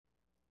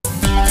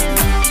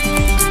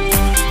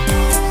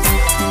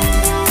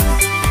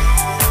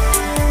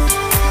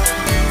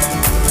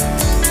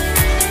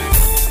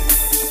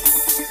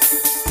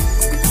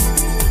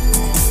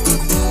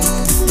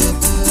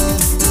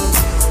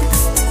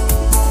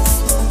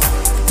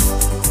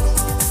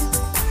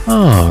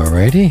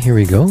Alrighty, here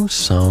we go.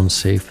 Sound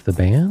Safe the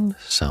band,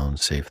 Sound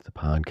Safe the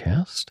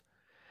podcast.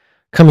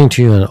 Coming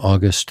to you on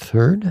August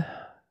 3rd.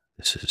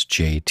 This is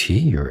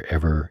JT, your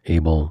ever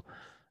able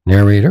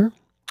narrator,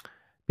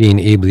 being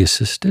ably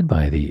assisted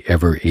by the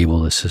ever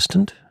able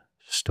assistant,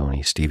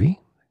 Stony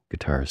Stevie,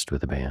 guitarist with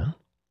the band.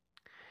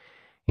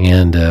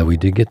 And we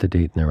did get the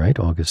date in there right,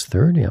 August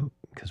 3rd, yep,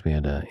 because we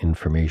had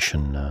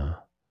information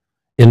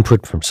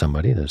input from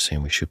somebody that's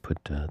saying we should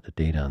put the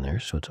date on there.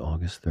 So it's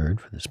August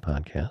 3rd for this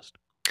podcast.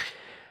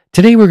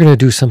 Today we're going to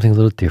do something a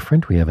little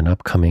different. We have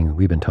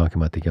we've been talking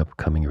about the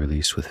upcoming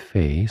release with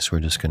Faye, so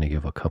we're just going to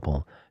give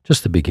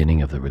just the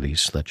beginning of the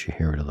release, let you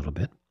hear it a little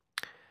bit,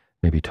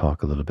 maybe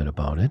talk a little bit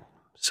about it.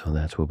 So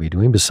that's what we're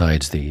doing,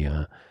 besides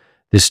the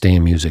This Day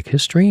in Music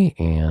History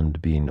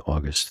and being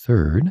August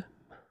 3rd,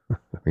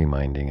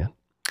 reminding it,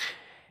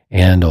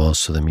 and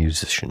also the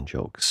music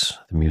jokes.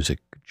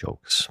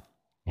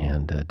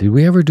 And did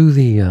we ever do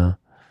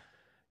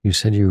you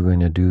said you were going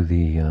to do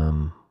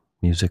the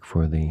music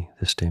for the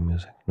This Day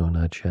Music? No,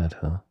 not yet,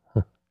 huh?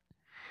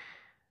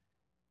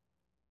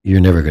 You're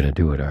never going to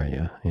do it, are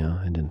you? Yeah,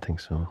 I didn't think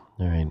so.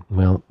 All right.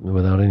 Well,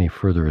 without any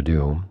further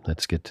ado,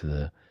 let's get to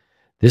the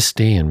This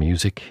Day in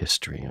Music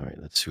History. All right,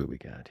 let's see what we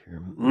got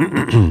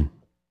here.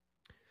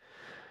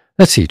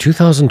 Let's see,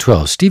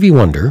 2012, Stevie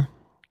Wonder.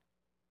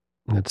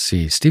 Let's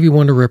see, Stevie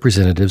Wonder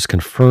representatives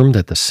confirmed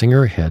that the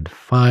singer had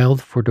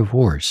filed for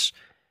divorce,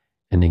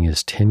 ending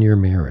his 10-year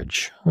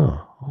marriage.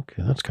 Oh,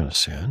 okay, that's kind of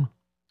sad.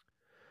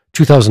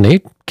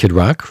 2008, Kid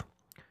Rock.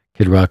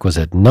 Kid Rock was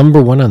at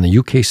number 1 on the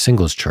UK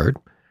singles chart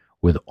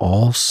with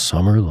All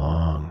Summer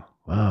Long.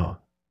 Wow,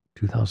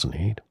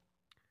 2008.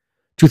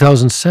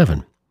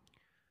 2007,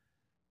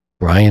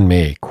 Brian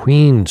May,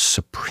 Queen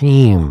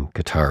Supreme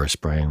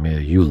guitarist Brian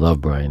May. You love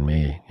Brian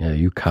May. Yeah,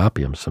 you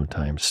copy him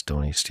sometimes,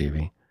 Stony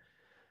Stevie.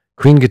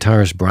 Queen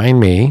guitarist Brian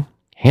May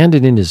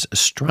handed in his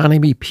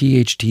astronomy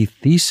PhD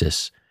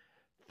thesis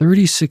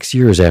 36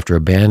 years after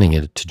abandoning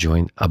it to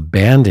join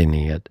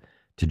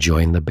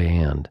the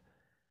band.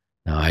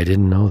 Now, I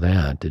didn't know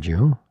that. Did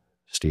you?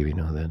 Stevie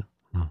know that?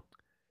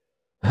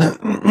 All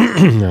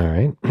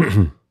right.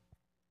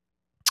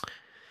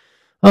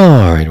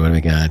 All right, what do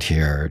we got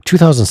here?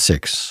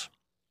 2006,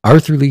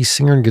 Arthur Lee,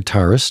 singer and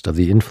guitarist of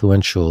the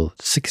influential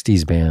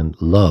 60s band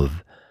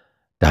Love,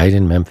 died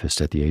in Memphis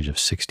at the age of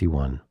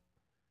 61.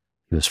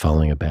 He was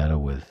following a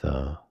battle with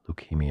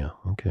leukemia.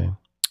 Okay.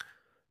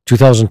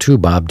 2002,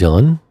 Bob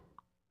Dylan.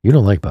 You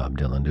don't like Bob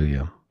Dylan, do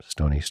you,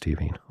 Stony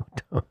Stevie?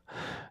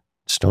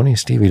 Stony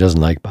Stevie doesn't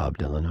like Bob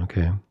Dylan,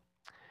 okay?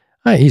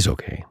 He's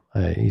okay.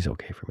 He's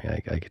okay for me.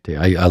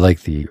 I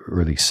like the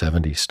early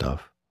 70s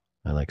stuff.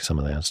 I like some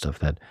of that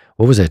stuff.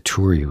 What was that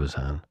tour he was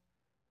on?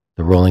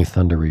 The Rolling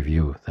Thunder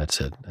Review. That's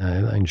it.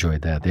 I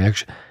enjoyed that.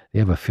 They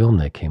have a film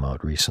that came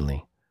out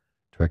recently,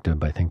 directed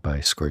by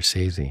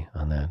Scorsese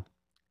on that.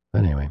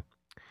 But anyway,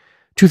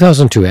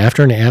 2002,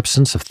 after an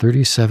absence of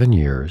 37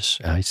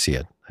 years, I see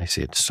it.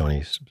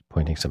 Sony's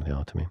pointing something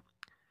out to me.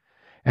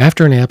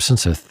 After an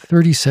absence of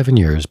 37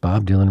 years,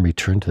 Bob Dylan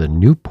returned to the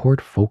Newport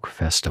Folk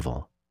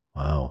Festival.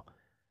 Wow.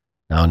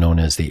 Now known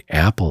as the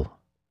Apple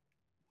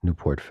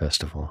Newport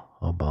Festival.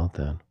 How about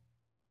that?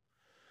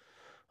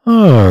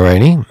 All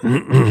righty. All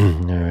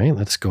right,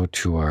 let's go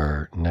to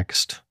our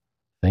next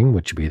thing,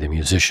 which would be the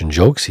musician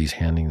jokes. He's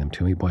handing them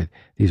to me. Boy,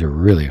 these are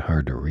really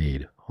hard to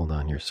read. Hold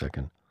on here a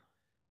second.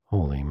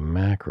 Holy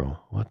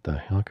mackerel. What the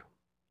heck?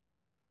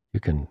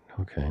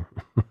 Okay.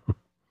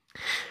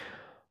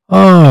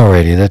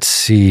 Alrighty, let's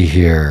see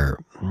here.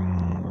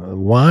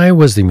 Why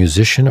was the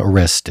musician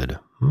arrested?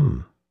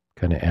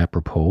 Kind of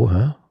apropos,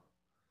 huh?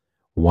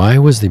 Why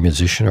was the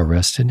musician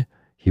arrested?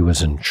 He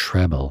was in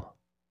treble.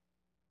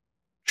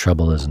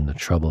 Treble is in the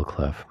treble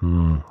clef.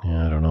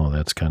 Yeah, I don't know.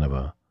 That's kind of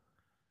a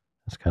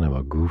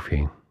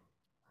goofy.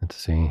 Let's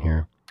see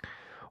here.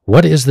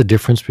 What is the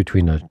difference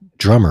between a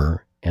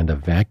drummer and a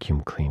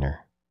vacuum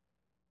cleaner?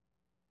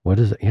 What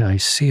is it? Yeah, I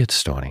see it,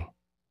 Stony.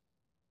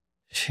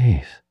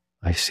 Jeez,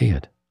 I see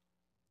it.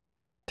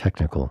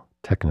 Technical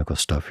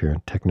stuff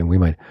here. We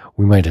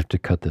might have to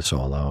cut this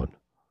all out.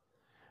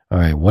 All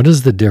right, what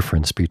is the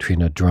difference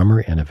between a drummer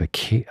and a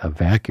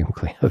vacuum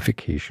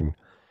cleaner?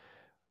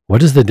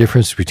 What is the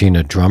difference between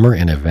a drummer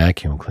and a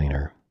vacuum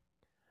cleaner?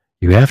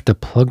 You have to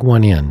plug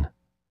one in.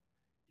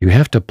 You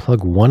have to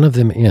plug one of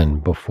them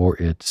in before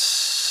it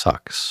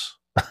sucks.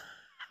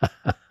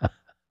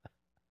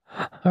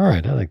 All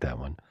right, I like that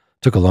one.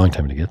 Took a long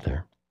time to get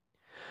there.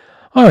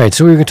 All right,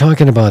 so we were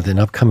talking about an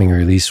upcoming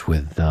release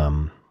with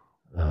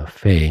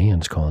Faye, and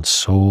it's called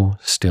So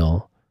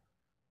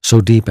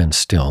Deep and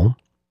Still.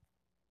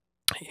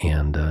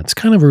 And it's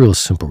kind of a real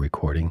simple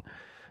recording.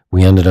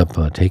 We ended up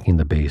taking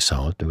the bass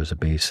out. There was a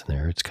bass in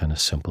there. It's kind of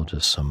simple,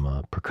 just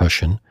some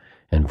percussion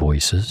and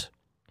voices.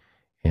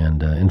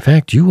 And in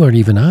fact, you aren't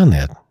even on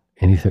that,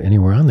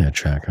 anywhere on that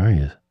track, are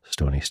you,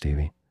 Stony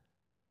Stevie?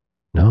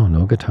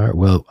 No guitar.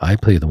 Well, I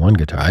play the one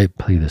guitar. I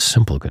play the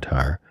simple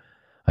guitar.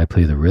 I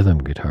play the rhythm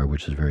guitar,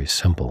 which is very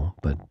simple.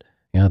 But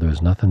yeah, there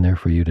was nothing there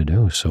for you to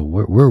do. So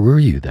where were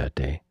you that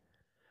day?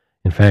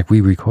 In fact,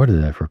 we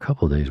recorded that for a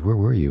couple of days. Where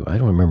were you? I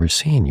don't remember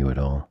seeing you at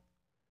all.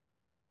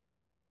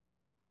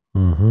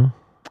 Mm-hmm.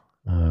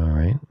 All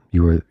right.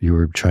 You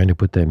were trying to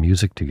put that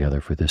music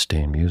together for This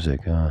Day in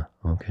Music.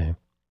 Okay.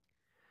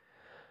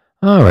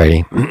 All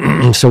righty.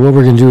 So what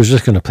we're going to do is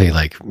just going to play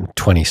like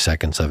 20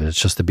 seconds of it. It's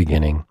just the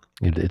beginning.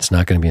 It's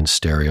not going to be in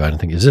stereo. I don't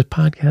think. Is it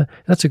podcast?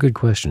 That's a good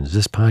question. Is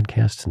this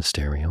podcast in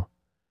stereo?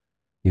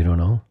 You don't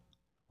know?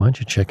 Why don't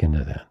you check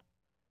into that?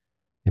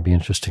 It'd be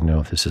interesting to know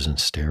if this is in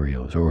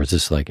stereos, or is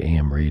this like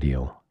AM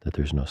radio that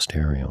there's no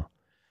stereo?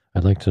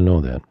 I'd like to know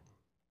that.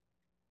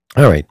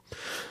 All right.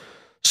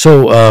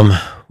 So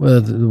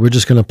we're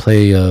just going to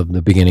play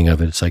the beginning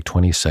of it. It's like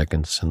 20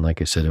 seconds. And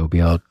like I said, it'll be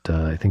out,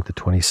 I think, the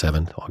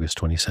 27th, August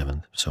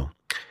 27th. So,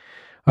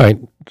 all right,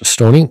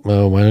 Stony,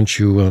 why don't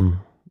you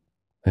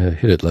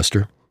hit it,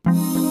 Lester?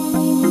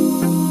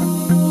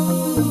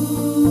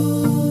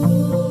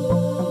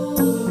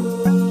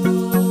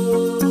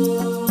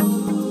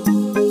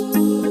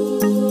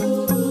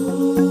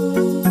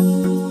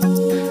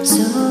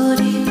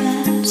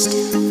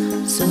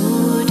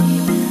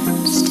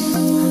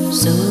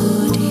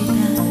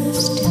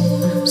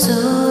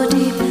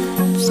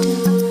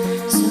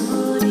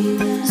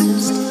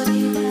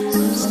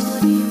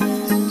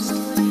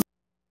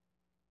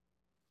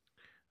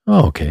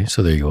 Oh, okay,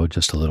 so there you go.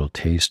 Just a little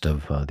taste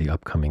of the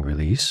upcoming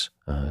release.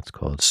 It's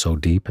called So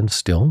Deep and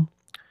Still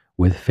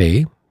with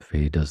Faye.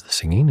 Faye does the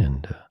singing,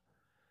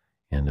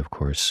 and of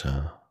course,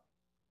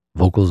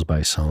 vocals by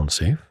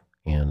Soundsafe.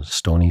 And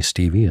Stony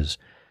Stevie is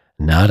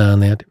not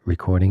on that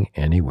recording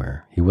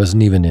anywhere. He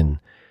wasn't even in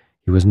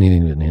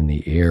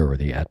the air or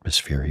the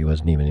atmosphere. He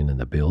wasn't even in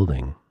the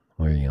building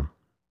where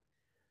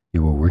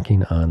you were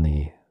working on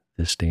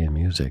This Day in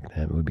Music.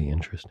 That would be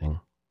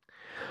interesting.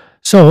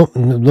 So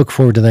look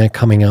forward to that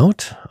coming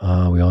out.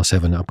 We also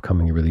have an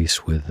upcoming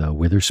release with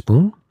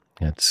Witherspoon.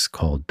 It's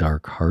called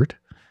Dark Heart.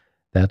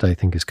 That I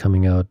think is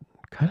coming out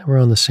kind of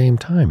around the same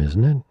time,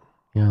 isn't it?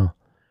 Yeah.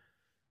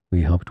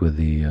 We helped with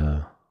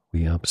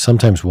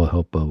sometimes we'll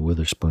help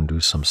Witherspoon do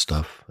some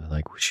stuff.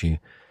 Like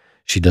she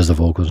does the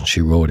vocals and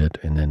she wrote it,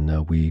 and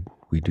then we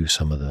do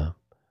some of the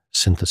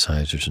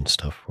synthesizers and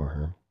stuff for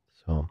her.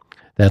 So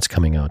that's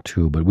coming out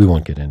too, but we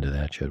won't get into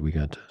that yet. We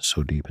got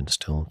So Deep and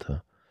Still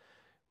to.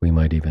 We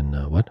might even,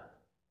 what?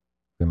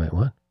 We might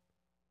what?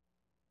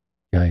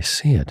 Yeah, I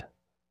see it.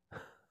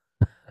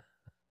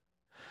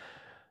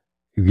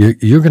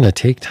 You're going to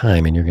take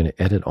time and you're going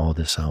to edit all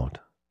this out.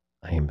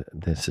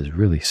 This is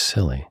really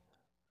silly.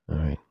 All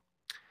right.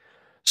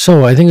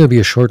 So I think it'll be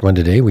a short one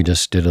today. We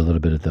just did a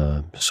little bit of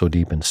the So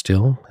Deep and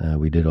Still.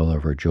 We did all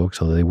of our jokes,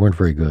 although they weren't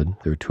very good.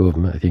 There were two of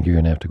them. I think you're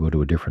going to have to go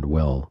to a different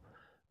well.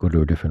 Go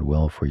to a different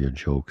well for your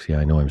jokes. Yeah,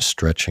 I know I'm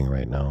stretching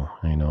right now.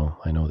 I know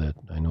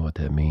what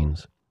that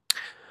means.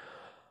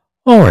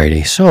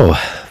 Alrighty, so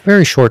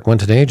very short one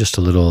today, just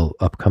a little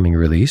upcoming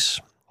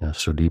release,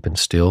 So Deep and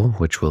Still,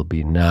 which will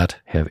not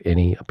have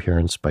any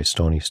appearance by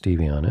Stony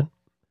Stevie on it.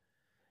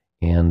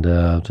 And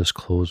I'll just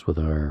close with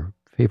our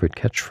favorite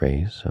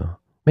catchphrase. So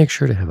make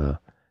sure to have a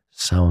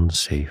sound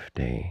safe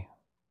day.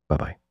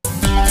 Bye-bye.